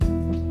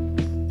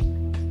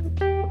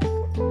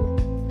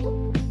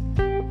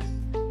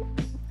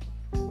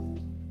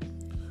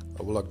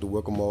would like to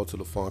welcome all to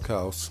the Funk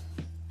House.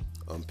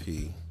 I'm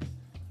P.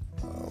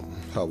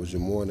 How was your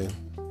morning?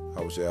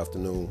 How was your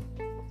afternoon?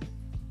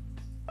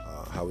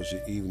 How was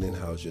your evening?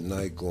 How's your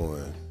night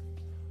going?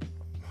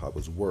 How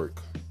was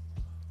work?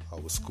 How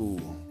was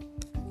school?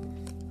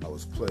 How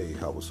was play?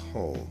 How was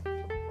home?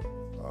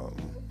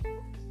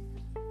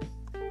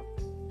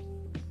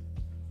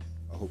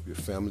 I hope your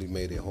family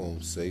made it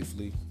home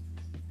safely.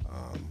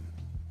 I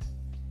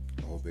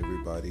hope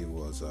everybody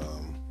was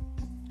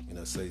in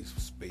a safe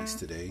space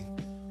today.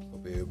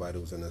 Hope everybody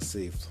was in a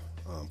safe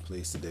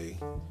place today.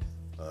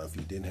 If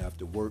you didn't have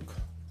to work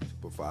to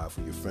provide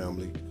for your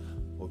family,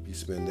 hope you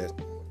spend that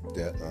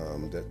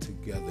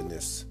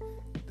togetherness,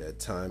 that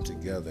time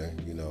together.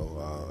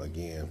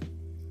 Again,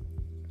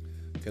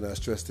 can I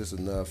stress this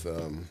enough?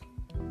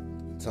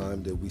 The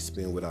time that we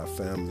spend with our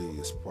family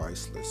is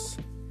priceless.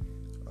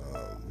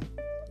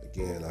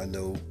 Again, I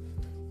know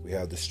we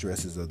have the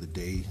stresses of the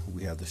day.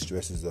 We have the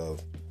stresses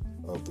of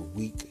the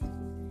week.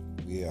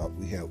 We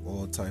have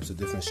all types of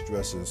different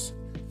stresses.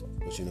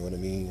 But you know what I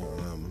mean?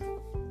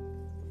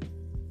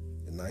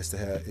 It's nice to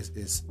have.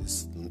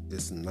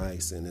 It's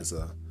nice, and it's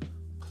a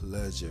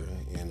pleasure,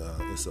 and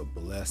it's a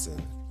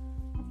blessing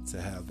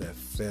to have that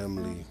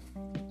family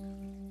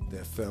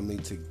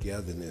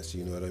togetherness.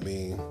 You know what I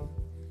mean?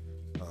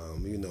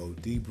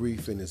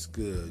 Debriefing is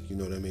good. You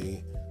know what I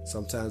mean?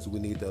 Sometimes we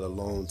need that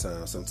alone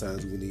time.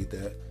 Sometimes we need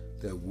that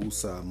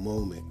woosah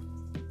moment.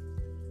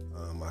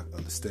 I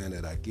understand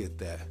that. I get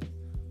that.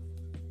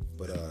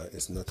 But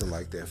it's nothing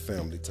like that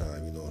family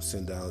time.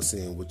 Sitting down,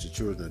 seeing what your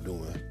children are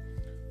doing.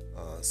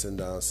 Sitting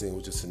down, seeing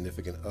what your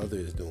significant other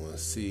is doing.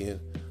 Seeing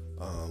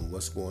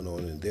what's going on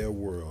in their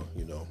world.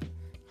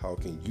 How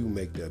can you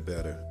make that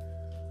better?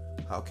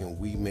 How can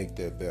we make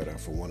that better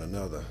for one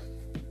another?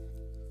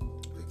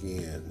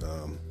 Again,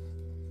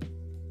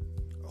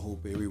 I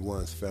hope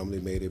everyone's family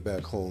made it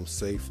back home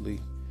safely.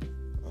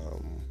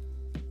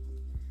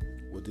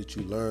 What did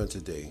you learn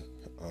today?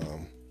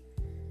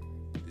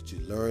 Did you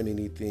learn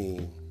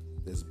anything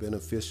that's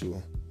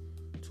beneficial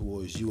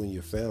towards you and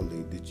your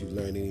family? Did you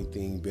learn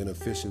anything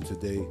beneficial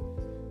today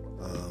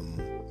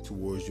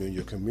towards you and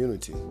your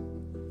community?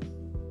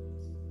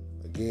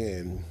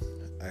 Again,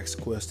 ask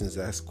questions.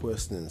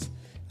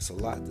 It's a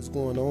lot that's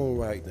going on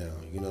right now.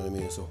 You know what I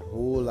mean? It's a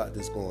whole lot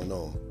that's going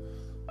on.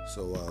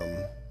 So,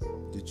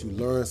 did you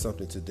learn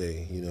something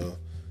today?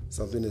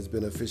 Something that's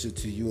beneficial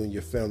to you and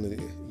your family,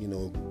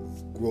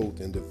 growth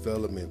and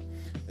development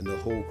and the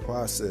whole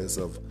process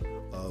of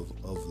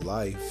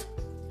life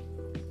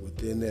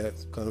within that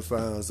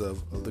confines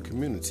of the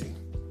community.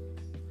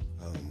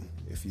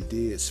 If you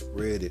did,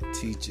 spread it,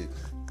 teach it.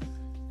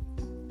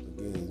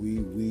 Again,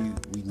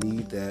 we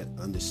need that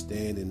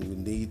understanding. We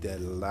need that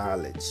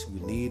knowledge.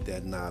 We need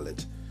that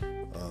knowledge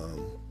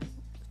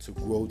to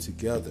grow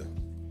together.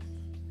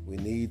 We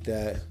need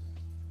that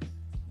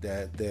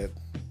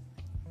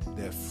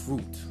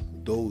fruit,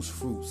 those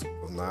fruits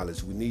of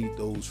knowledge. We need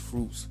those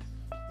fruits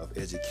of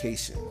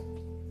education.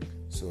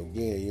 So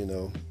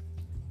again,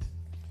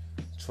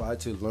 try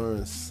to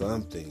learn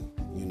something,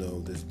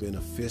 that's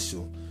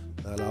beneficial.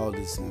 Not all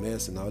this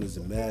mess and all this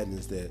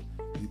madness that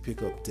we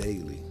pick up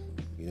daily.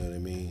 You know what I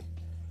mean?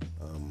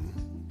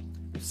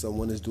 If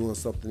someone is doing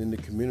something in the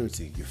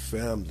community, your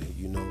family,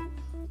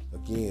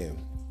 again,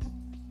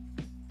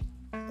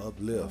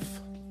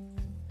 uplift,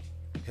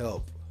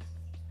 help,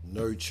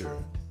 nurture.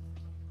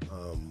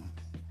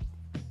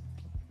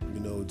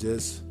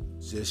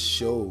 Just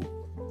show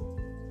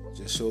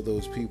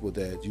those people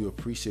that you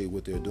appreciate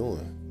what they're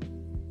doing.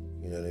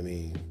 You know what I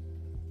mean?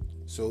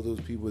 Show those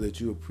people that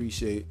you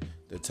appreciate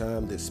the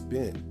time they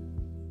spent.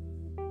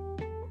 You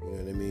know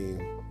what I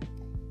mean?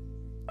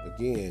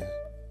 Again,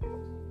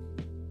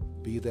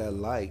 be that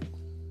light.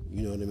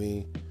 You know what I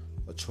mean?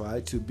 Or try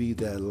to be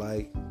that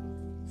light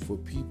for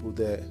people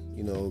that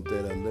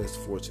that are less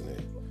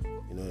fortunate.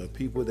 The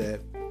people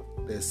that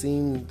just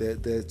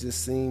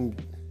seem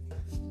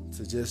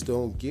to just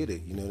don't get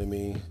it. You know what I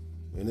mean?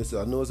 And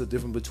I know it's a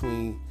difference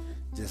between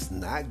just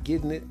not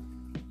getting it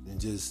and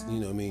just,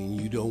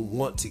 you don't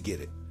want to get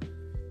it.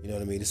 You know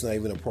what I mean? It's not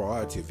even a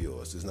priority of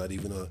yours. It's not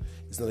even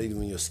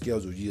in your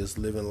schedule. You're just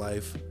living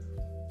life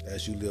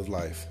as you live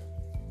life.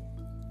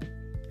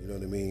 You know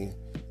what I mean?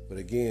 But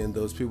again,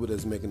 those people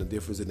that's making a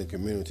difference in the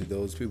community,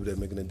 those people that are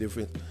making a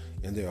difference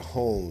in their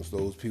homes,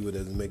 those people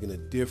that are making a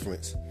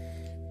difference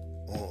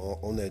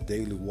on their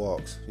daily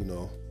walks,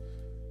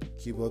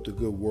 keep up the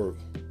good work.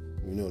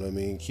 You know what I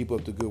mean? Keep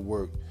up the good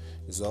work.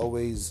 It's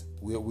always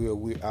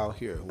we're out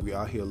here. We're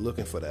out here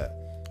looking for that.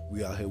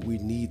 We out here. We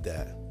need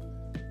that.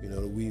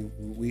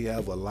 We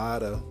have a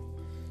lot of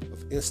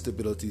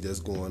instability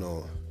that's going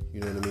on. You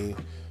know what I mean?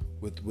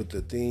 With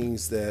the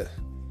things that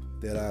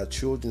our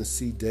children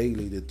see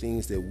daily, the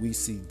things that we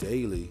see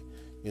daily.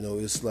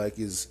 It's like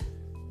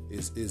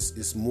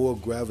it's more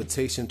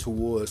gravitation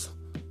towards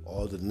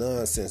all the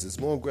nonsense. It's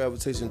more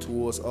gravitation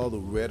towards all the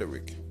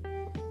rhetoric.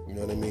 You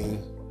know what I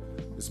mean?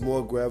 It's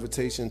more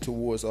gravitation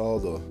towards all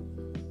the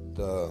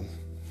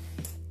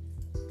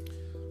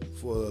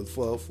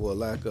for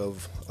lack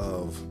of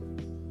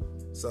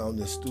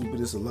sounding stupid.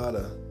 It's a lot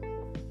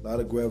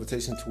of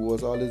gravitation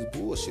towards all this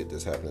bullshit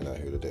that's happening out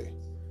here today.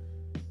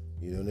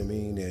 You know what I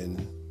mean?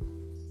 And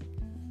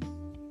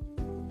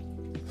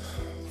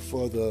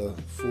for the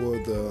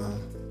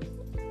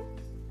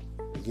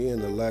again,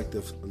 the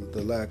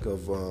lack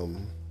of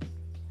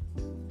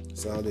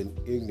sounding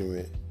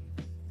ignorant.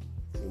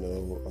 You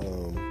know,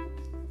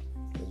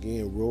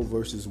 again, Roe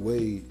versus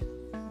Wade.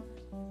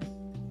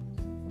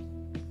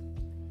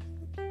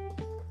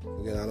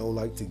 Again, I don't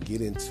like to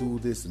get into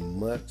this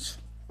much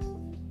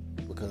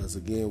because,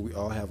 again, we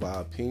all have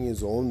our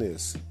opinions on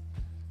this.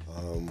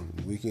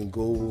 We can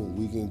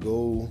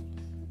go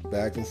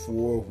back and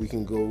forth. We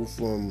can go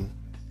from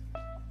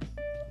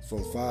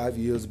 5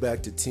 years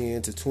back to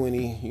 10 to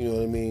 20. You know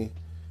what I mean?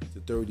 To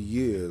 30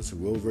 years.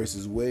 Roe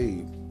versus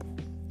Wade.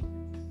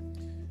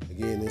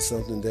 Again, it's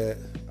something that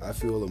I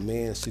feel a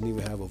man shouldn't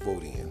even have a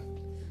vote in.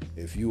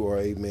 If you are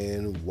a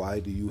man, why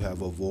do you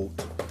have a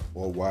vote,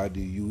 or why do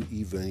you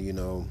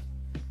even,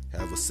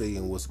 have a say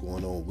in what's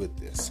going on with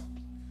this?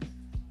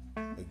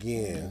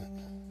 Again,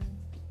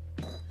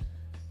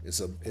 it's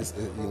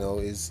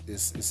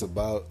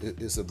about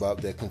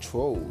that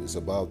control. It's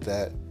about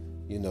that,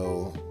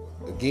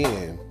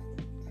 again,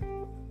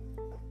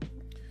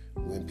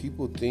 when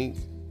people think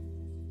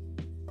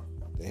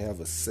they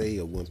have a say,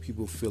 or when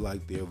people feel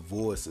like their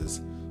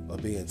voices are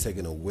being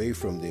taken away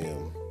from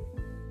them,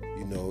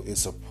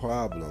 it's a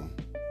problem.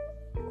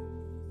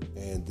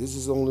 And this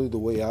is only the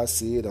way I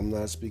see it. I'm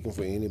not speaking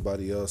for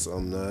anybody else.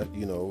 I'm not,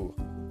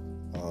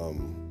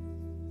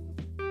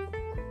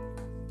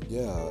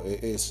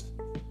 it's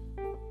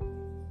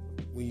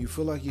when you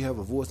feel like you have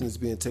a voice and it's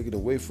being taken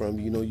away from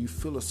you, you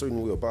feel a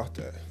certain way about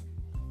that.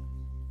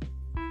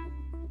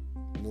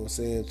 You know what I'm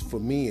saying? For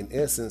me, in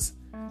essence,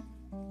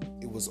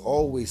 it was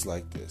always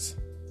like this.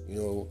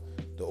 The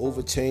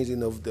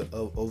overchanging of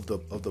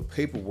the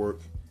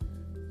paperwork.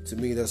 To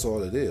me, that's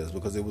all it is,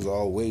 because it was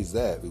always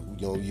that.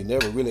 You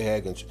never really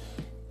had control.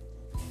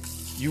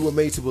 You were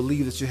made to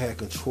believe that you had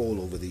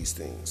control over these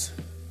things.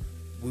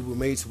 We were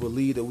made to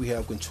believe that we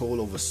have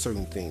control over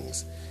certain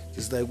things.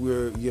 Just like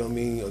we're,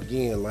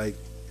 again, like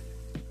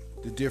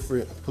the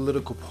different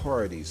political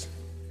parties.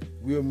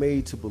 We are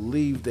made to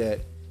believe that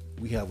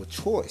we have a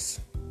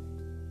choice.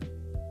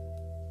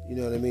 You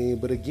know what I mean?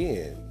 But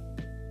again,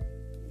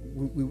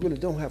 we really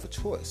don't have a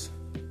choice.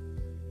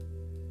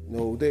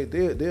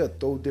 They'll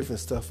throw different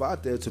stuff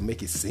out there to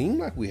make it seem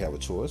like we have a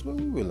choice, but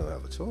we really don't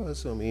have a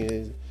choice.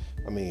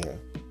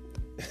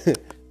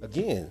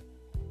 Again,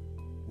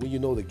 when you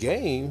know the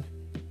game,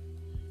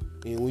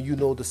 and when you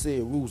know the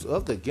said rules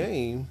of the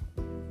game,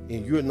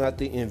 and you're not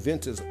the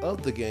inventors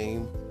of the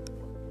game,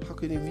 how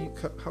can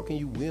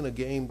you win a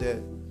game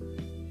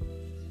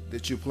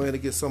that you're playing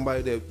against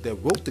somebody that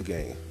wrote the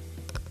game?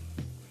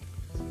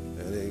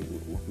 And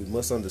we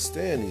must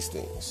understand these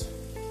things.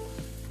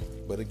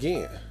 But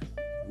again,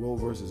 Roe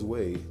versus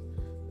Wade,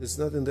 it's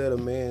nothing that a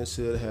man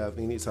should have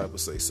any type of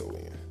say-so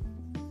in.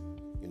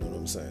 You know what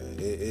I'm saying?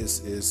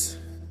 It's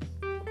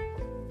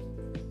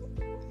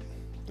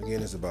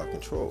again, it's about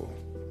control.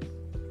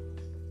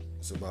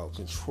 It's about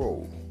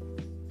control.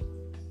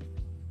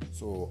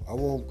 So I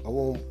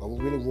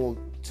really won't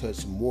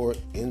touch more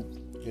in,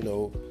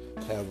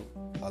 have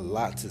a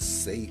lot to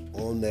say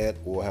on that,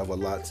 or have a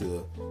lot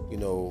to,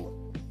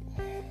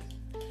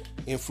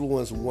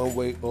 influence one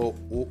way or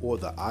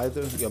the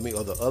either.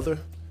 Or the other.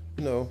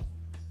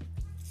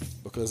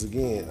 Because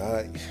again,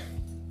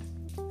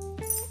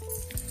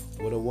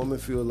 what a woman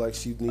feels like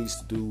she needs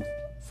to do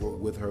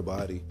with her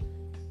body,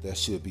 that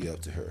should be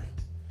up to her.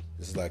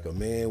 It's like a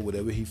man,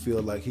 whatever he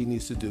feels like he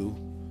needs to do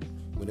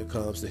when it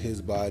comes to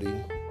his body,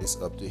 it's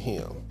up to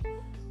him.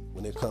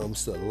 When it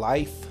comes to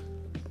life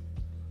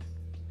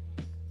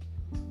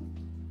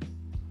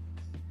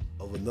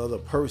of another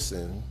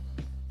person,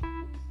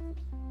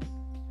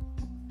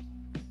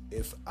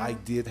 if I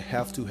did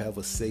have to have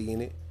a say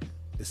in it,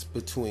 it's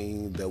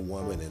between that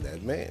woman and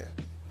that man.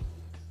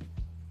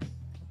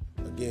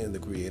 Again, the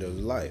creator of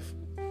life.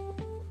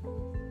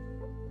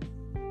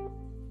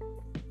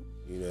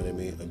 You know what I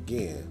mean?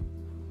 Again,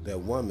 that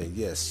woman,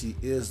 yes, she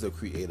is the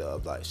creator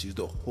of life. She's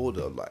the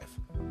holder of life.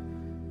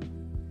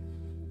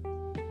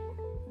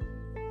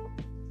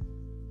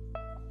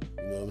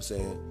 You know what I'm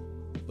saying?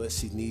 But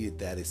she needed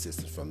that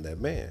assistance from that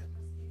man.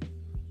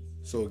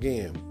 So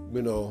again,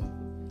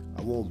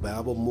 I won't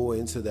babble more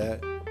into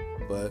that,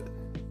 but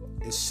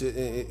it should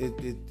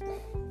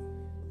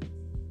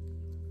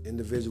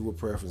individual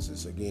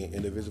preferences. Again,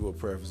 individual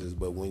preferences.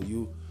 But when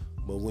you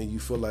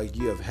feel like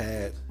you have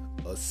had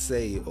a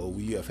say, or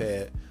you have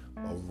had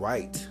a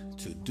right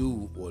to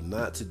do or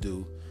not to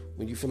do,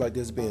 when you feel like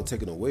this is being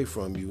taken away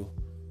from you,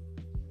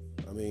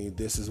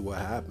 this is what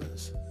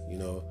happens.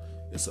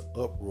 It's an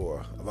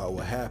uproar about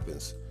what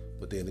happens.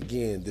 But then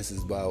again, this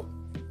is about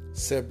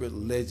separate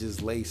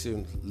legislatures.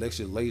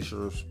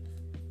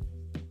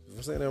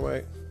 I'm saying that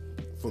right?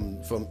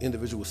 From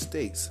individual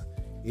states.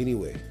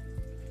 Anyway,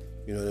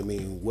 you know what I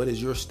mean? What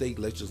is your state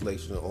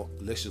legislature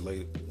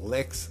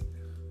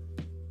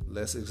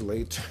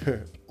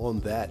on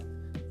that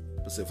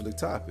specific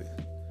topic?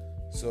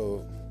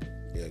 So,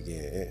 yeah,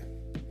 again,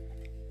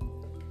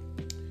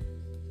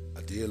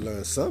 I did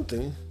learn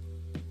something.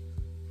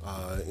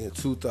 In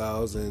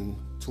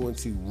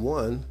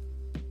 2021,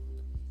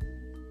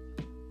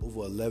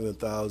 over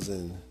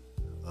 11,000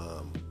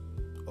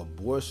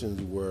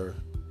 abortions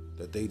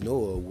that they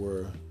know of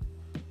were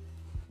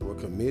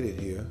committed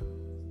here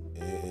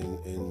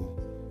in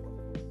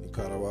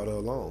Colorado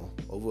alone.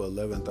 Over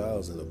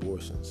 11,000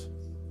 abortions.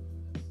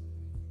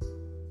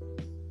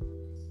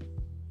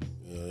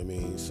 You know what I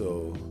mean?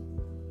 So,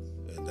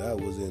 and that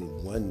was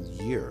in 1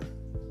 year.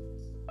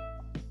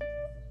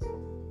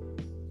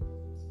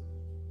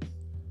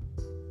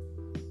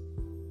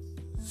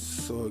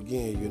 So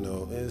again,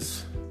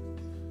 this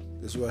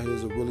right here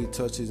is a really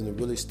touchy and a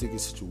really sticky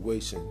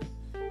situation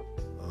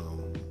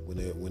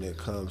when it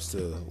comes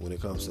to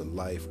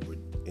life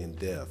and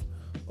death,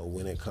 or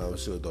when it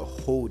comes to the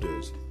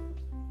holders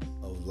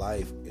of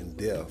life and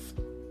death,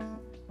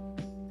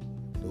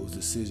 those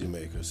decision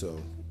makers.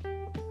 So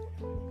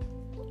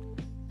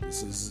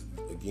this is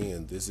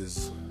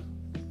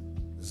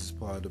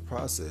part of the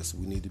process.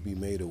 We need to be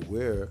made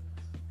aware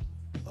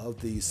of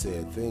these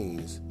said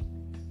things.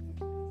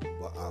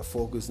 Our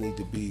focus needs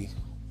to be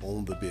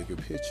on the bigger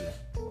picture.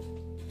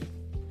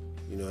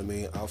 You know what I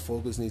mean? Our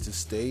focus needs to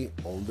stay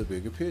on the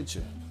bigger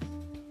picture.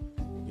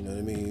 You know what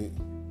I mean?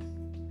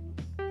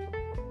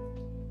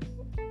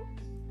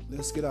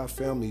 Let's get our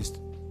families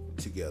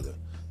together.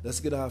 Let's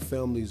get our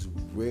families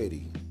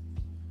ready.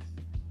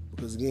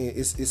 Because again,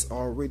 it's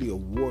already a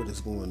war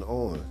that's going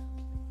on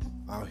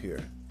out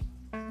here.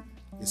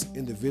 It's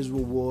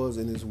individual wars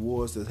and it's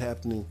wars that's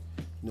happening,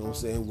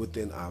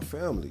 within our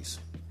families.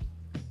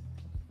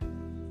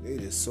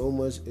 It is so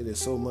much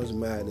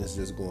madness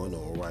that's going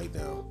on right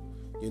now.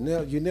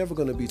 You're never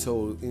going to be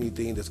told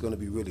anything that's going to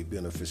be really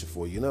beneficial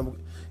for you.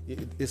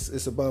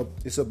 It's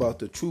about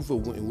the truth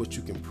of what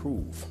you can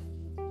prove.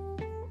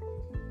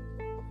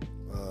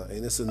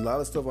 And it's a lot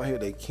of stuff out here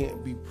that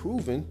can't be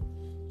proven.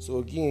 So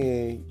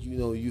again,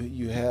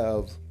 you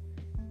have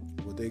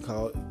what they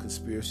call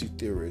conspiracy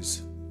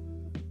theorists,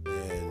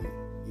 and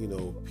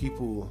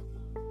people.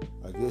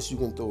 I guess you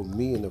can throw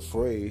me in the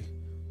fray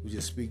who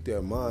just speak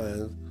their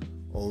mind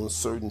on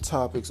certain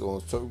topics,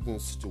 on certain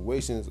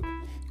situations,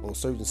 on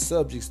certain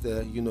subjects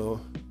that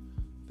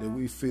that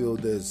we feel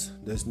that's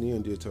near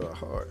and dear to our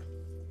heart.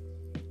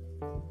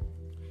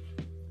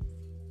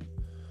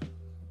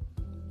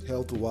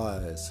 Health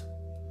wise,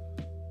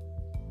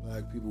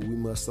 Black people, we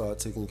must start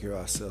taking care of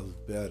ourselves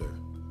better,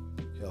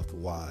 health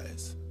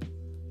wise.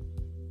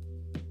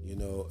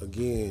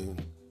 Again,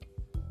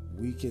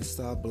 we can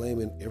stop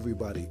blaming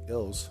everybody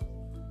else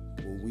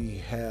when we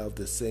have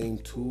the same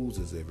tools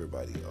as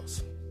everybody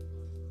else.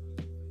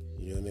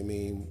 You know what I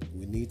mean?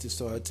 We need to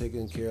start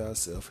taking care of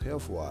ourselves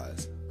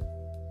health-wise.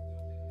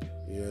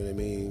 You know what I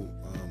mean?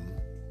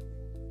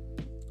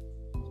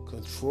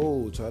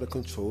 Try to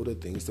control the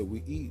things that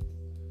we eat.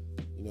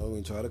 You know what I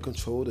mean? Try to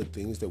control the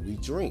things that we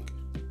drink.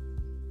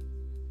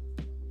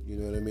 You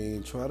know what I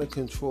mean? Try to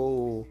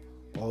control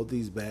all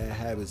these bad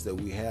habits that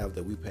we have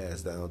that we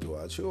pass down to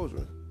our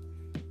children.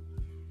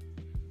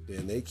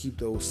 Then they keep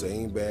those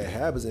same bad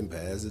habits and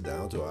pass it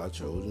down to our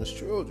children's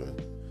children.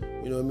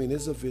 You know what I mean?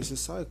 It's a vicious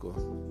cycle.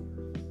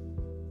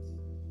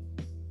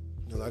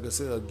 And like I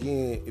said,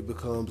 again, it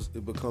becomes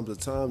a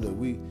time that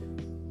we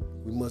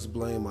must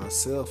blame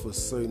ourselves for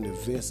certain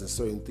events and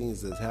certain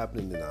things that's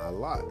happening in our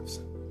lives.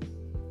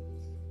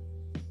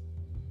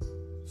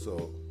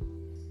 So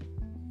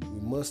we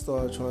must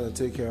start trying to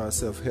take care of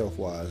ourselves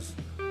health-wise.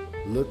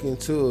 Look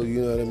into,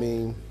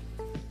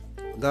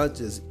 not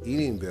just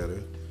eating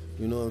better,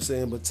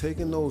 but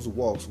taking those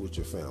walks with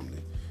your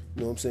family.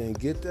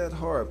 Get that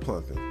heart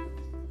pumping.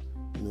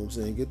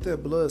 Get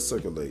that blood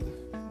circulating.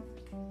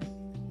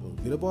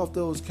 Get up off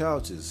those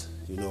couches,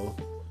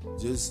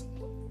 Just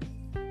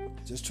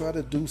try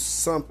to do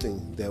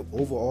something that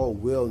overall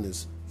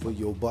wellness for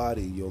your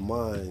body, your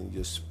mind,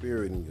 your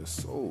spirit, and your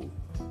soul.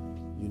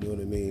 You know what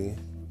I mean?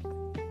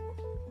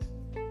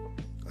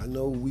 I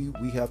know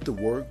we have to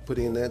work, put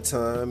in that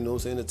time,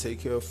 to take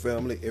care of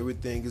family.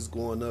 Everything is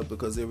going up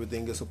because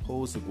everything is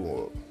supposed to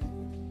go up.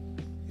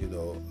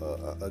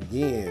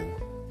 Again,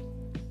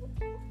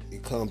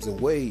 it comes in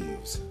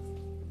waves.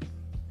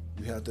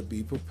 You have to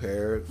be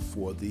prepared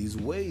for these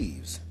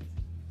waves.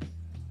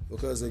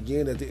 Because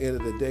again, at the end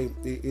of the day,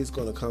 it's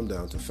going to come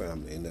down to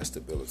family and that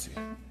stability.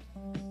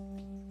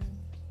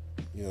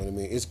 You know what I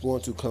mean? It's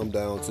going to come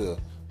down to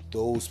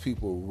those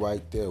people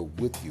right there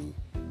with you.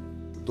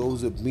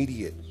 Those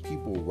immediate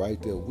people right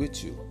there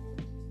with you.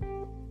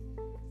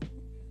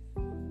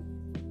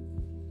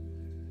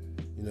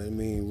 You know what I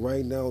mean?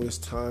 Right now, it's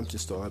time to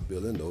start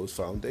building those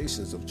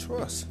foundations of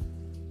trust.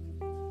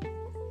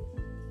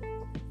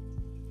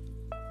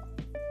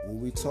 When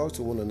we talk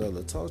to one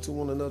another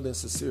in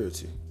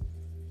sincerity.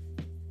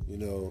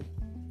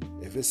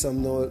 If it's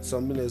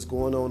something that's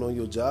going on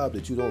your job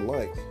that you don't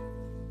like,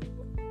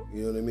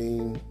 you know what I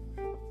mean?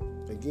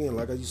 Again,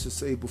 like I used to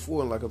say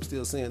before, and like I'm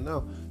still saying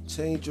now,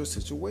 change your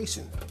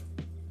situation.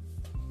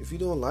 If you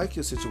don't like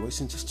your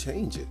situation, just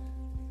change it.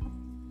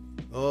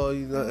 Oh,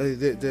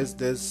 there's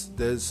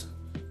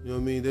you know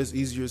what I mean. That's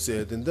easier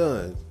said than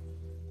done.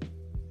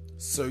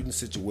 Certain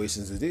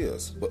situations it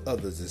is, but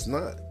others it's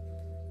not,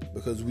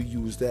 because we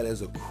use that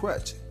as a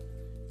crutch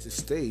to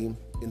stay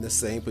in the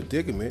same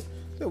predicament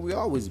that we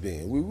always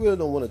been. We really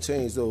don't want to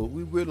change though.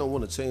 We really don't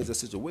want to change that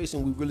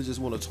situation. We really just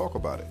want to talk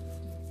about it.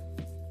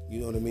 You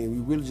know what I mean? We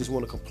really just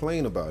want to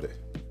complain about it.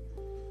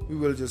 We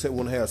really just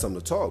want to have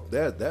something to talk.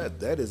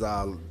 That is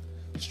our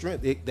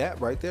strength. That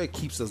right there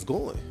keeps us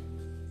going.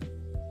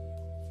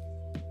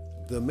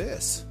 The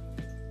mess.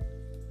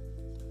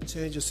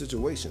 Change your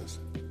situations.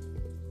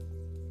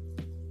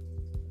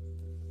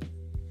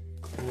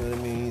 You know what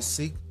I mean?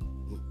 Seek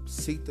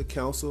the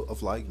counsel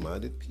of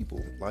like-minded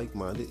people,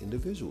 like-minded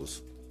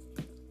individuals.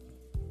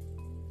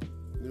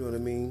 You know what I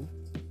mean?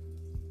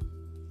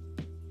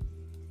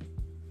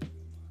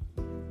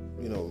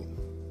 You know,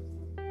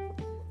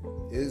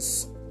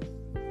 it's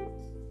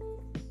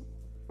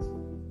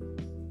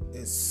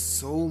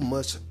so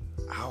much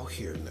out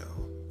here now.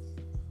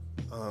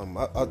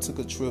 I took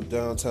a trip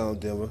downtown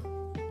Denver.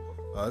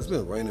 It's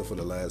been raining for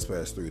the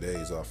past 3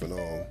 days off and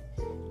on.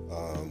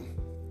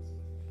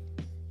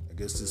 I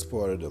guess this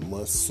part of the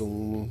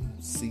monsoon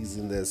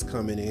season that's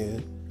coming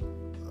in.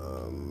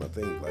 I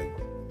think like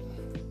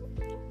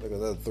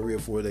another 3 or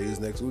 4 days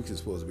next week is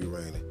supposed to be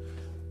raining.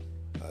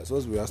 I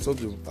told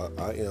you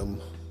I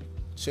am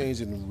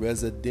changing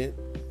resident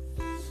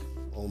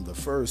on the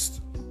 1st.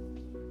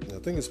 I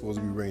think it's supposed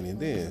to be raining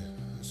then.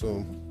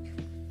 So,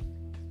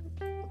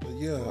 but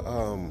yeah,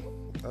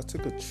 I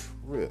took a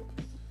trip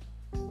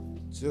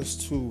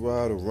just to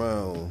ride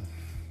around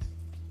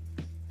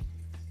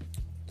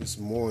this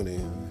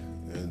morning,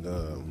 and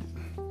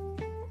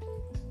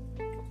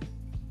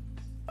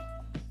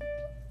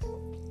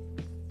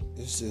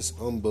it's just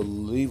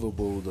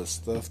unbelievable the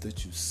stuff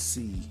that you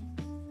see,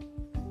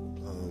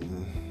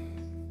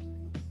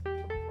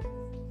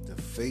 the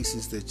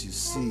faces that you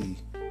see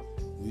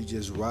when you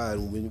just ride,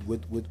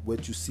 with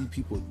what you see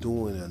people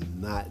doing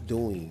and not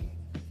doing.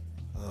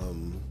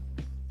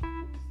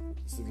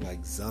 It's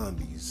like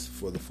zombies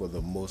for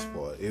the most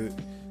part. It's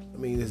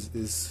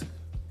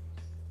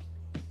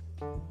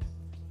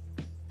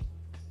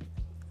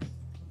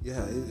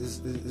yeah,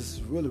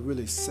 it's really,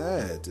 really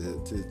sad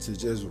to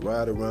just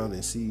ride around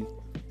and see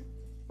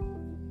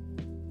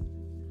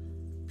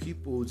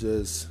people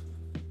just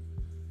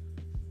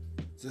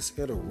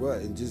in a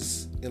rut and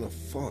just in a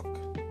funk,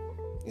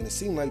 and it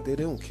seems like they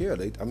don't care.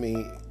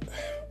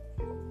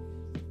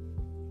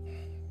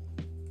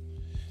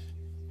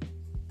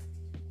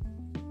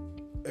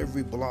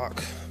 Every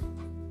block,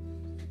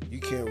 you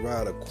can't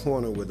ride a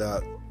corner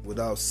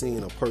without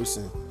seeing a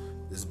person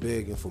that's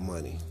begging for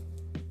money.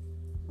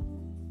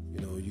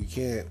 You know, you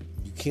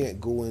can't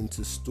go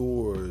into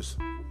stores.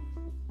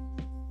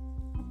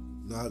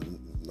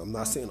 I'm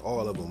not saying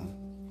all of them,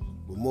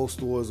 but most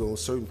stores on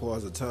certain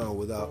parts of town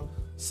without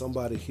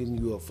somebody hitting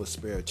you up for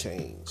spare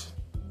change.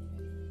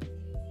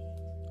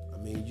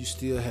 You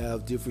still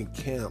have different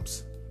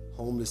camps,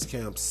 homeless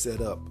camps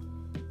set up.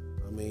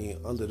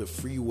 Under the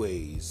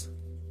freeways,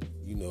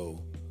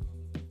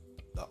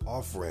 the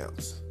off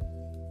ramps,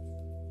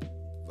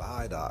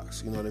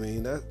 viaducts. You know what I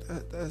mean?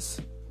 That's.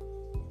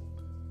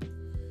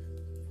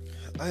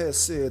 I had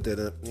said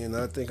that, and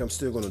I think I'm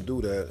still going to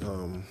do that.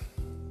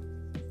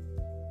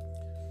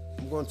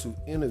 I'm going to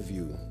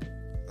interview.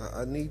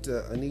 I'm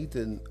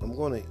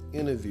going to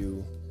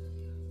interview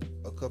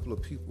a couple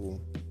of people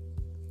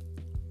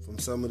from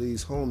some of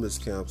these homeless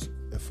camps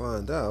and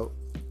find out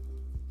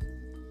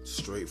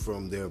straight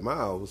from their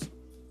mouths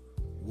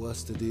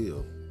what's the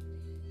deal.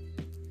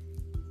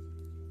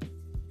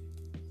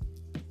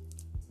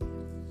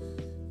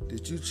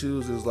 Did you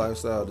choose this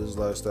lifestyle? This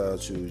lifestyle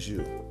choose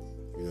you.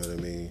 You know what I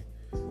mean?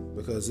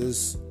 Because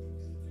it's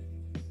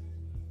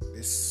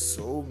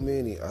so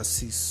many. I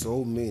see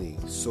so many.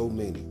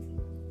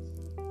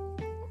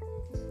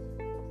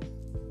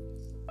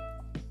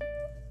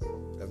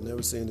 I've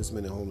never seen this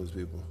many homeless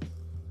people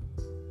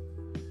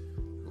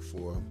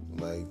before.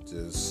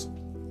 Just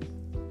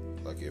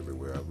like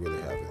everywhere. I really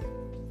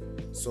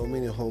haven't. So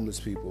many homeless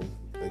people.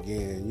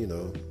 Again, you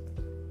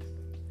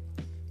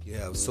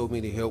have so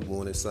many help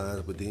wanted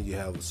signs, but then you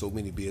have so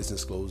many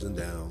business closing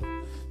down.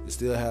 You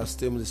still have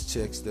stimulus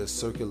checks that's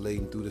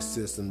circulating through the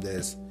system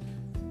that's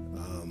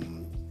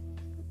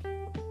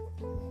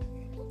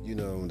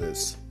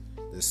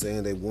they're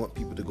saying they want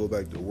people to go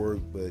back to work,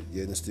 but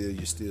yet and still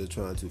you're still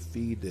trying to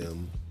feed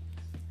them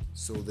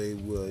so they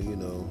will,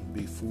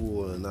 be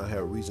full and not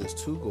have reasons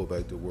to go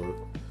back to work,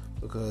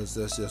 because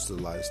that's just the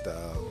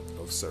lifestyle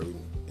of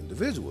certain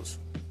individuals.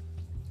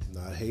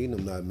 Not hating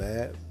them, not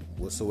mad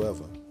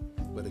whatsoever.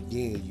 But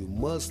again, you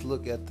must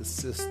look at the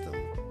system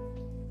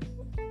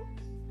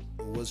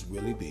and what's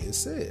really being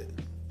said.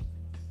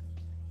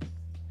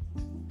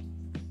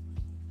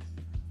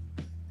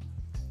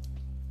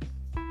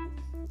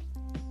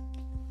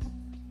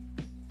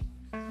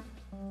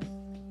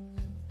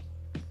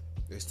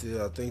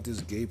 I think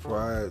this gay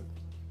pride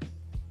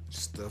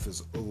stuff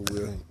is over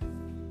with.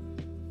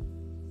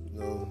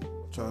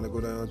 Trying to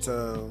go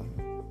downtown,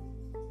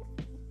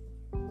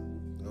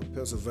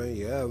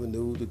 Pennsylvania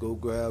Avenue to go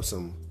grab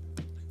some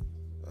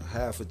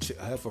half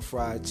a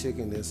fried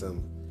chicken and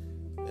some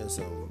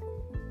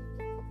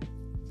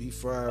beef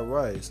fried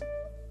rice.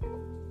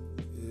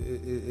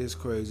 It's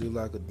crazy,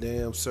 like a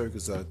damn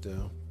circus out there.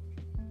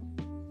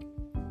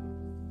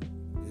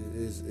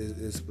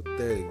 It's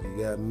pathetic. You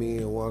got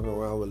men walking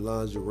around with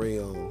lingerie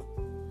on,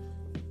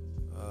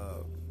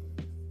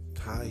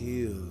 high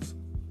heels.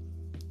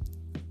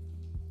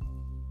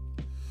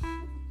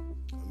 I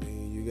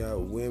mean, you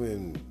got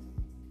women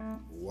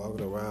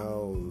walking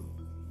around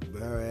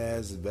bare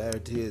asses, bare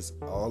tits,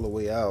 all the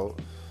way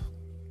out.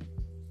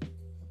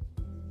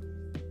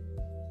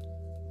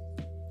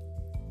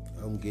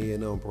 I'm gay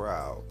and I'm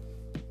proud.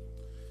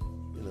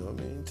 You know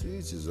what I mean? To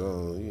each his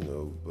own, you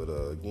know. But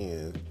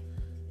again,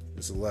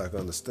 it's a lack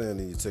of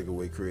understanding. You take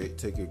away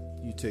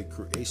you take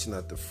creation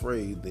out the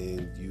fray,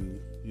 then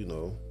you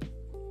know,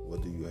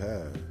 what do you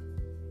have?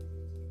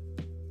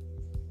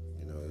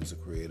 You know, it's a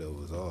creator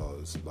of us all.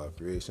 It's about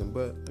creation.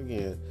 But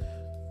again,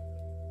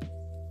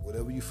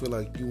 whatever you feel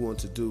like you want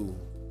to do,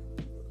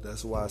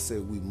 that's why I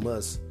said we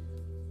must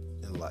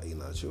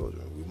enlighten our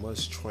children. We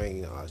must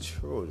train our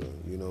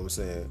children. You know what I'm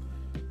saying?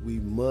 We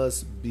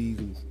must be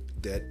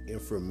that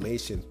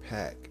information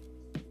pack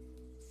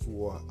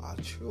for our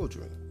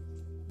children,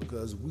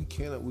 because we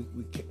can't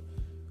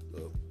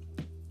look,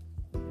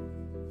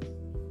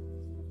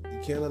 we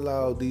can't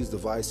allow these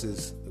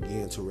devices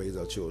again to raise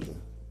our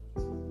children,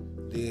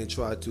 then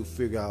try to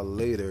figure out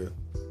later,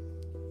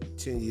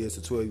 10 years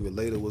to 12 years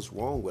later, what's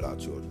wrong with our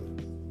children.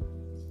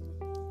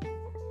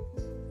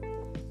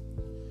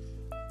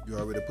 You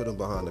already put them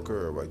behind the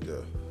curve right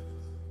there.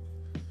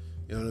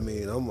 You know what I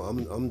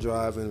mean? I'm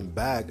driving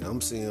back.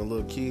 I'm seeing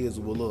little kids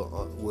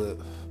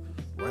with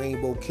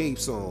rainbow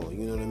capes on.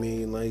 You know what I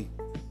mean? Like,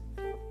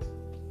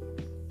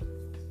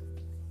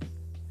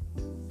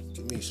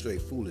 to me,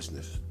 straight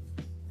foolishness.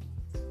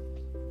 You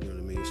know what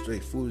I mean?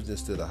 Straight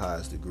foolishness to the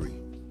highest degree.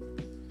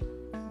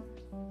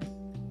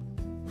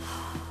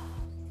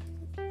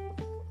 I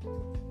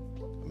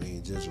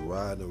mean, just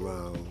riding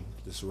around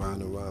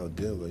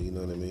Denver. You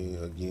know what I mean?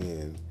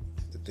 Again,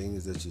 the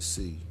things that you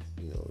see.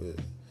 You know.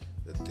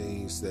 The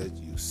things that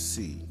you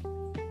see.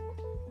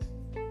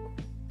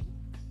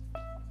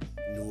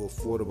 New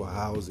affordable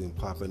housing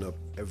popping up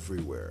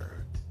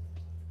everywhere.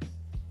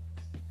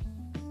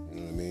 You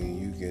know what I mean?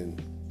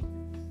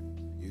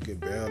 You can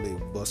barely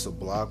bust a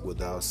block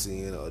without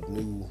seeing a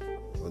new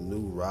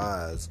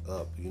rise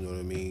up. You know what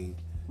I mean?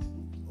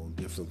 On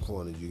different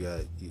corners, you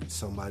got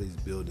somebody's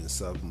building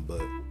something, but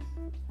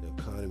the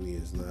economy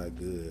is not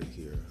good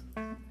here.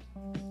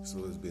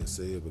 So it's been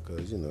said,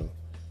 because you know.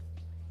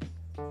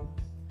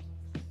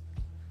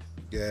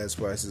 Gas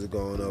prices are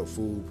going up,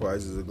 food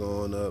prices are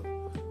going up,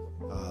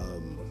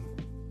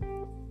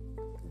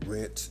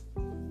 rent,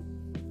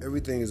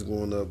 everything is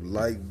going up,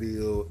 light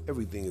bill,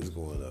 everything is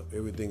going up.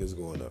 Everything is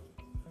going up.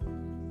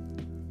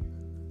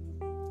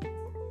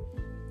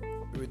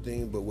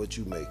 Everything but what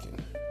you making.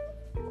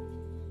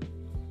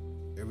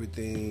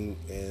 Everything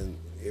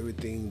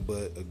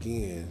but,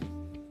 again,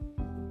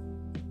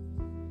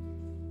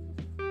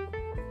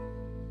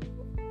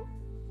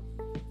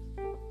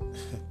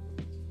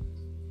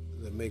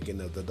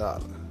 making of the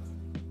dollar.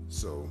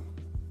 So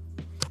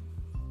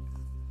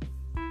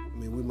I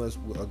mean, we must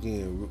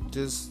again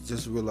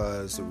just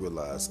realize,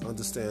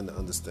 understand,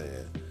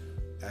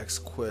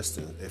 ask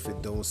questions. If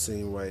it don't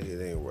seem right,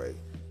 it ain't right.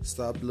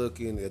 Stop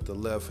looking at the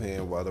left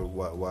hand while the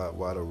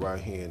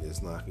right hand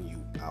is knocking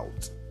you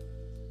out.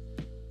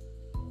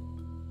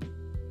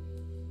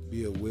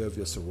 Be aware of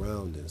your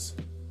surroundings.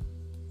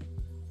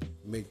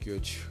 Make your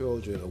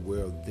children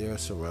aware of their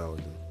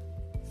surroundings.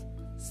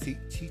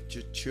 Teach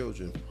your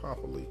children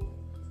properly.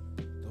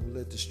 Don't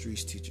let the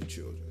streets teach your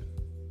children.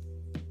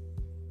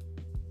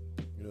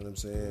 You know what I'm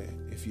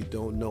saying? If you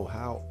don't know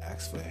how,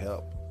 ask for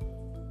help.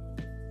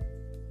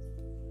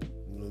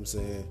 You know what I'm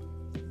saying?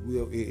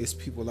 It's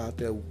people out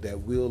there that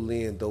will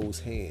lend those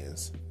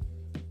hands.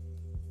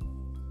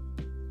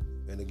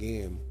 And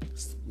again,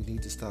 we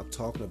need to stop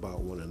talking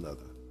about one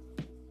another.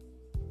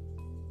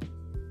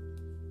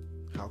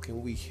 How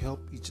can we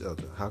help each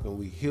other? How can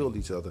we heal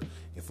each other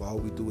if all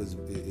we do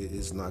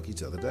is knock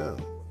each other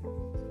down?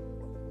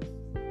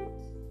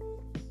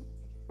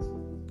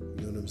 You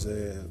know what I'm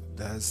saying?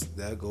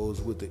 That goes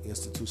with the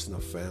institution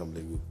of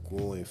family, with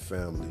growing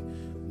family,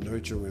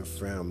 nurturing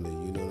family.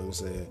 You know what I'm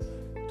saying?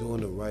 Doing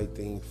the right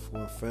thing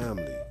for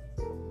family.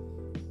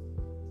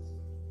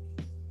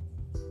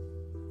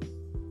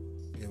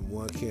 And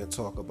one can't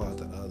talk about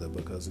the other,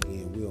 because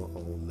again, we don't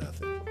own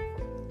nothing.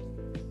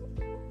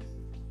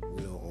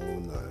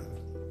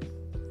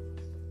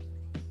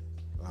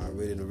 I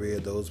already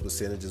read those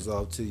percentages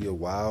off to you a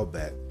while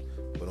back,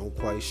 but I'm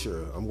quite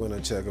sure. I'm going to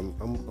check them.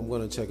 I'm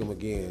going to check them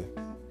again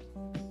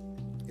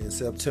in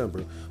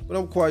September. But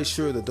I'm quite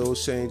sure that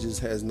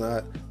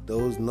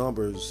those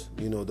numbers,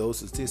 you know, those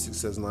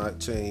statistics has not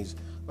changed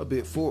a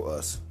bit for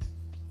us.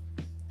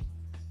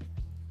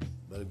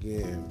 But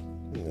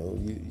again, you know,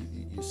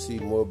 you see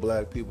more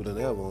black people than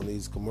ever on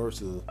these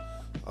commercials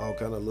all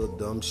kind of little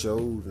dumb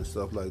shows and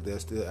stuff like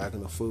that, still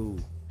acting a fool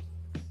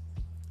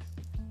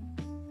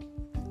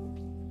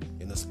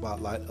in the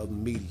spotlight of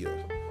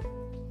media.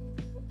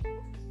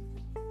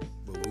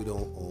 But we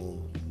don't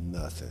own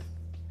nothing.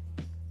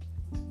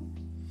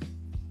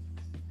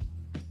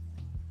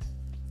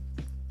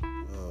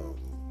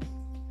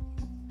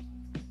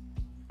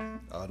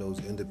 All those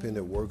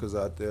independent workers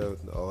out there,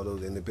 all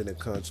those independent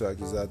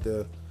contractors out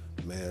there,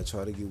 man,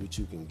 try to get what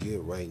you can get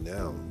right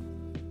now.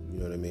 You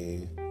know what I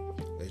mean?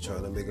 They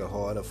trying to make it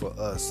harder for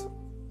us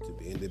to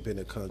be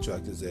independent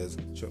contractors as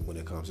when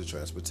it comes to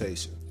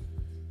transportation.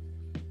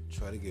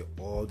 Try to get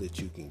all that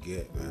you can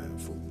get, man,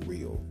 for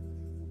real.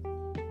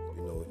 You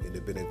know,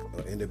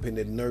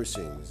 independent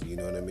nursing. You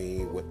know what I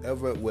mean?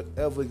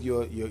 Whatever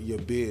your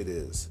bid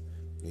is,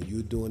 and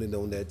you're doing it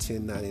on that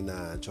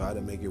 1099. Try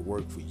to make it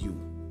work for you.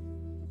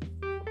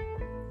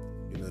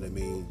 You know what I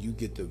mean? You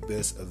get the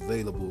best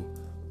available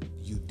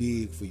you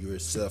dig for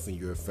yourself and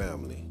your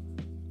family.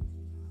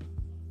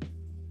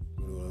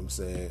 You know what I'm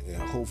saying? And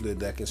hopefully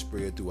that can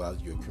spread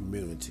throughout your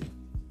community.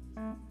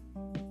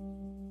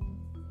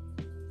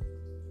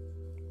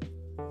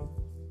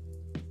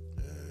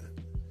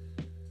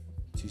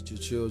 Teach your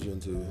children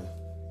to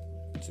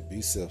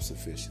be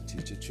self-sufficient.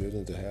 Teach your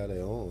children to have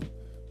their own.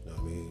 You know what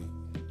I mean?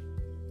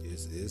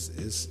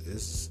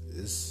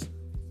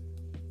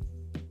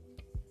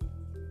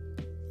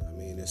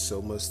 It's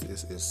so much.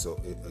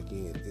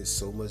 It's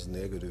so much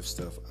negative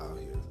stuff out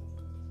here.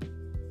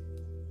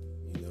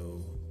 You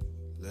know,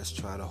 let's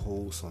try to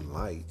hold some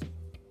light.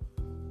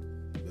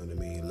 You know what I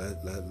mean?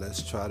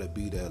 Let's try to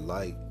be that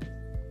light,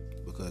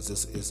 because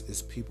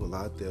it's people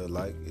out there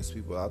like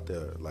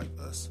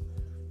us.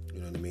 You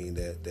know what I mean?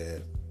 That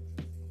they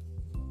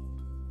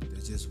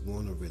just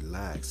want to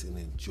relax and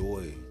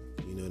enjoy.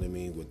 You know what I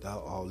mean?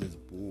 Without all this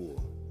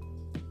bull.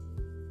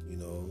 You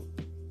know.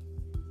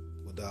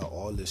 Without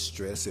all this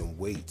stress and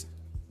weight.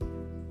 You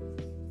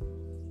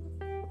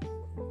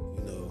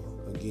know,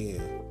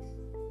 again,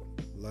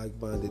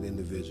 like-minded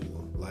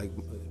individual, like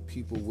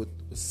people with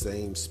the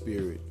same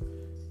spirit.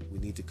 We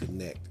need to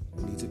connect.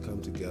 We need to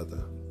come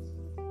together.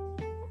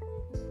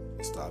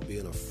 And stop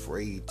being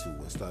afraid to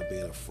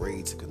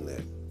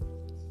connect.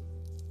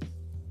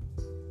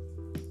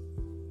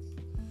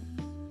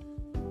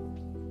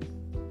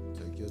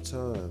 Take your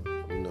time,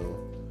 you know.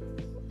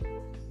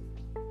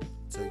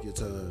 Take your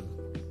time.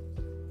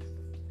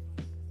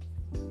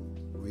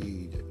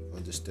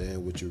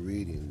 Understand what you're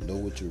reading. Know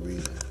what you're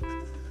reading.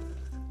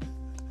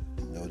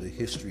 Know the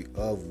history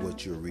of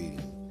what you're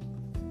reading.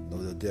 Know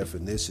the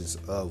definitions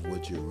of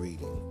what you're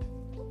reading.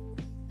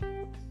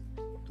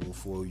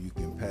 Before you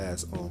can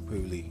pass on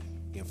purely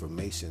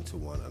information to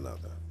one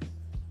another.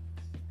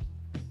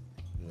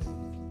 You know?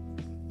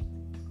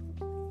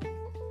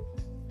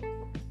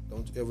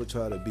 Don't ever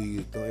try to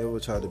be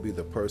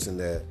the person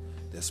that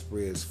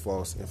spreads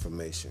false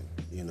information.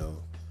 You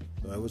know.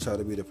 I would try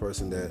to be the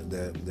person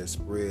that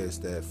spreads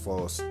that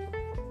false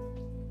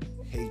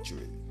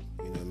hatred,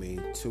 you know what I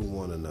mean, to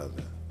one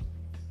another.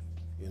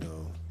 You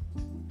know,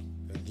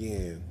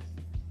 again,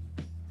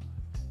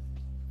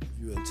 if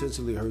you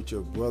intentionally hurt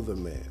your brother,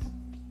 man,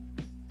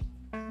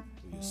 or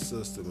your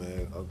sister,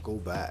 man, go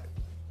back.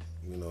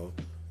 You know,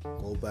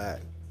 go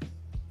back.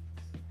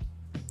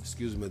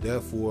 Excuse me.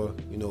 Therefore,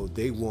 you know,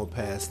 they won't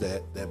pass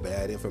that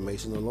bad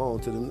information along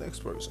to the next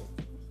person.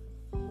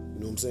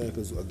 You know what I'm saying?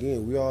 Because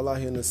again, we all out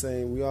here in the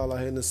same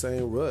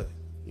rut.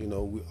 You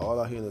know, we all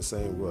out here in the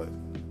same rut.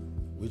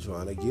 We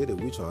trying to get it.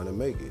 We trying to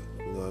make it.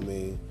 You know what I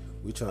mean?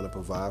 We trying to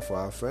provide for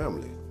our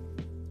family.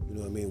 You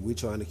know what I mean? We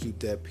trying to keep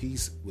that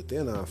peace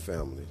within our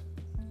family.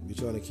 We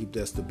trying to keep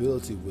that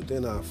stability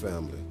within our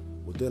family,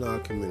 within our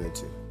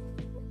community.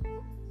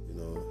 You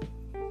know.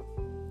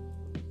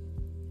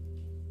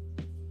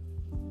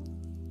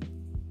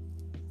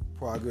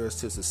 Progress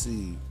to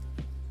succeed,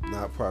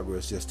 not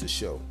progress just to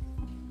show.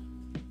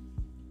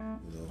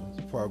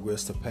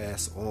 Progress to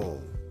pass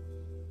on.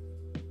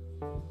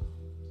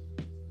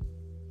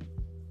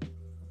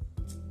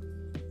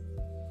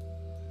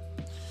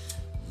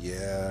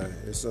 Yeah,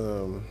 it's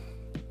like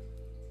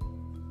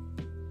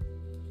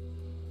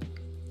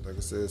I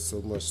said,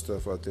 so much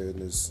stuff out there in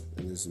this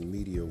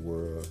media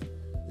world,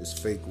 this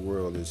fake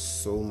world. There's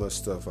so much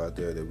stuff out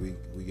there that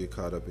we get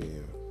caught up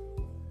in.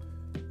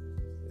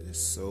 There's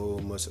so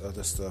much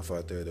other stuff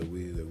out there that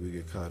we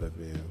get caught up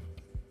in.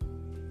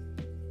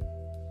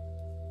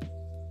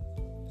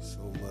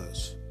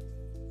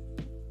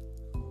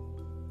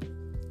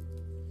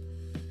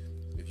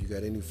 If you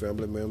got any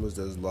family members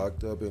that's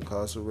locked up,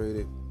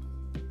 incarcerated,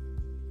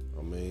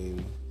 I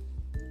mean,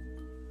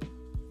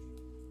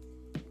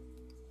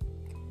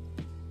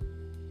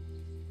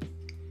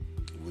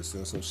 we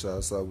send some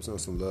shots out, we send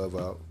some love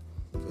out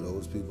to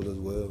those people as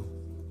well.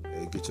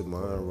 Hey, get your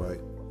mind right.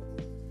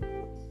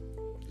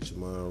 Get your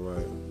mind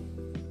right.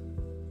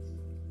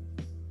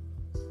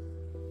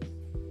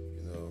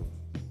 You know,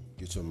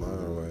 get your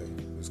mind right.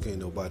 Because can't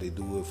nobody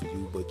do it for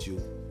you but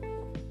you.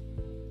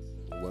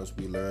 Once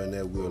we learn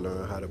that, we'll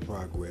learn how to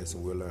progress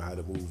and we'll learn how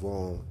to move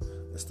on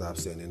and stop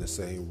sitting in the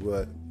same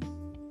rut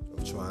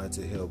of trying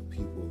to help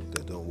people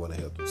that don't want to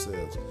help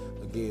themselves.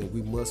 Again,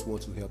 we must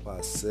want to help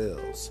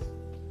ourselves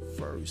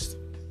first.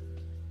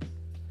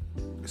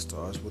 It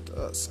starts with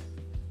us.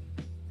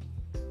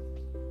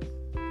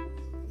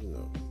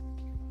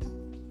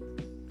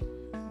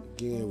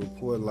 Again,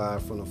 report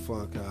live from the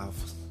funk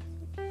house.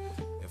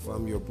 If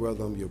I'm your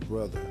brother, I'm your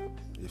brother.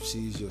 If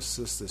she's your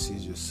sister,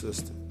 she's your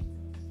sister.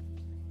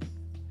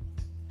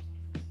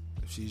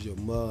 If she's your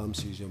mom,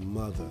 she's your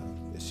mother.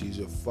 If she's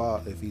your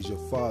father, if he's your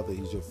father,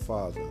 he's your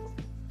father.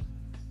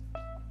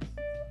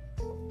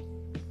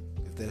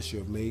 If that's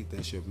your mate,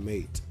 that's your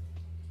mate,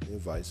 and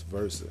vice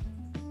versa.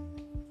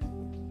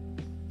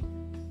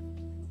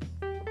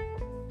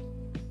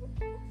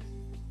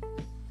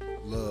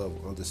 Love,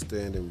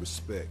 understanding,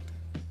 respect.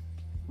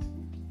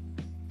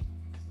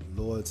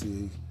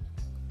 Loyalty,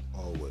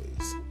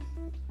 always.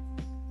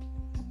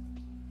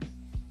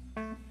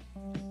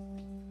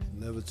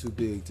 Never too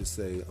big to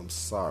say, I'm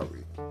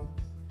sorry.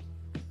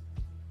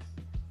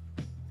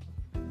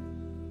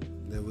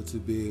 Never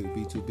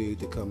be too big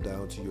to come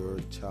down to your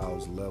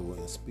child's level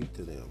and speak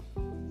to them.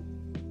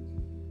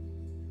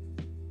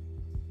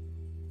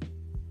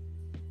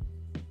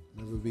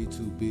 Never be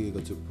too big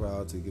or too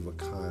proud to give a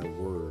kind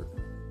word.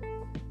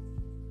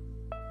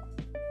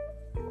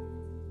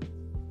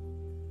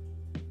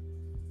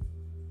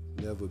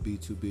 Never be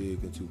too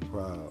big and too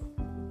proud.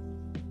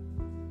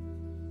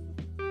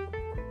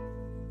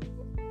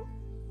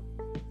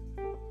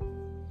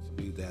 To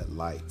be that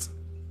light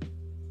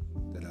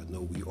that I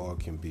know we all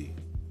can be.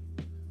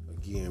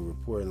 Again,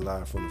 reporting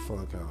live from the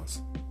funk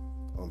house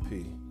on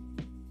P.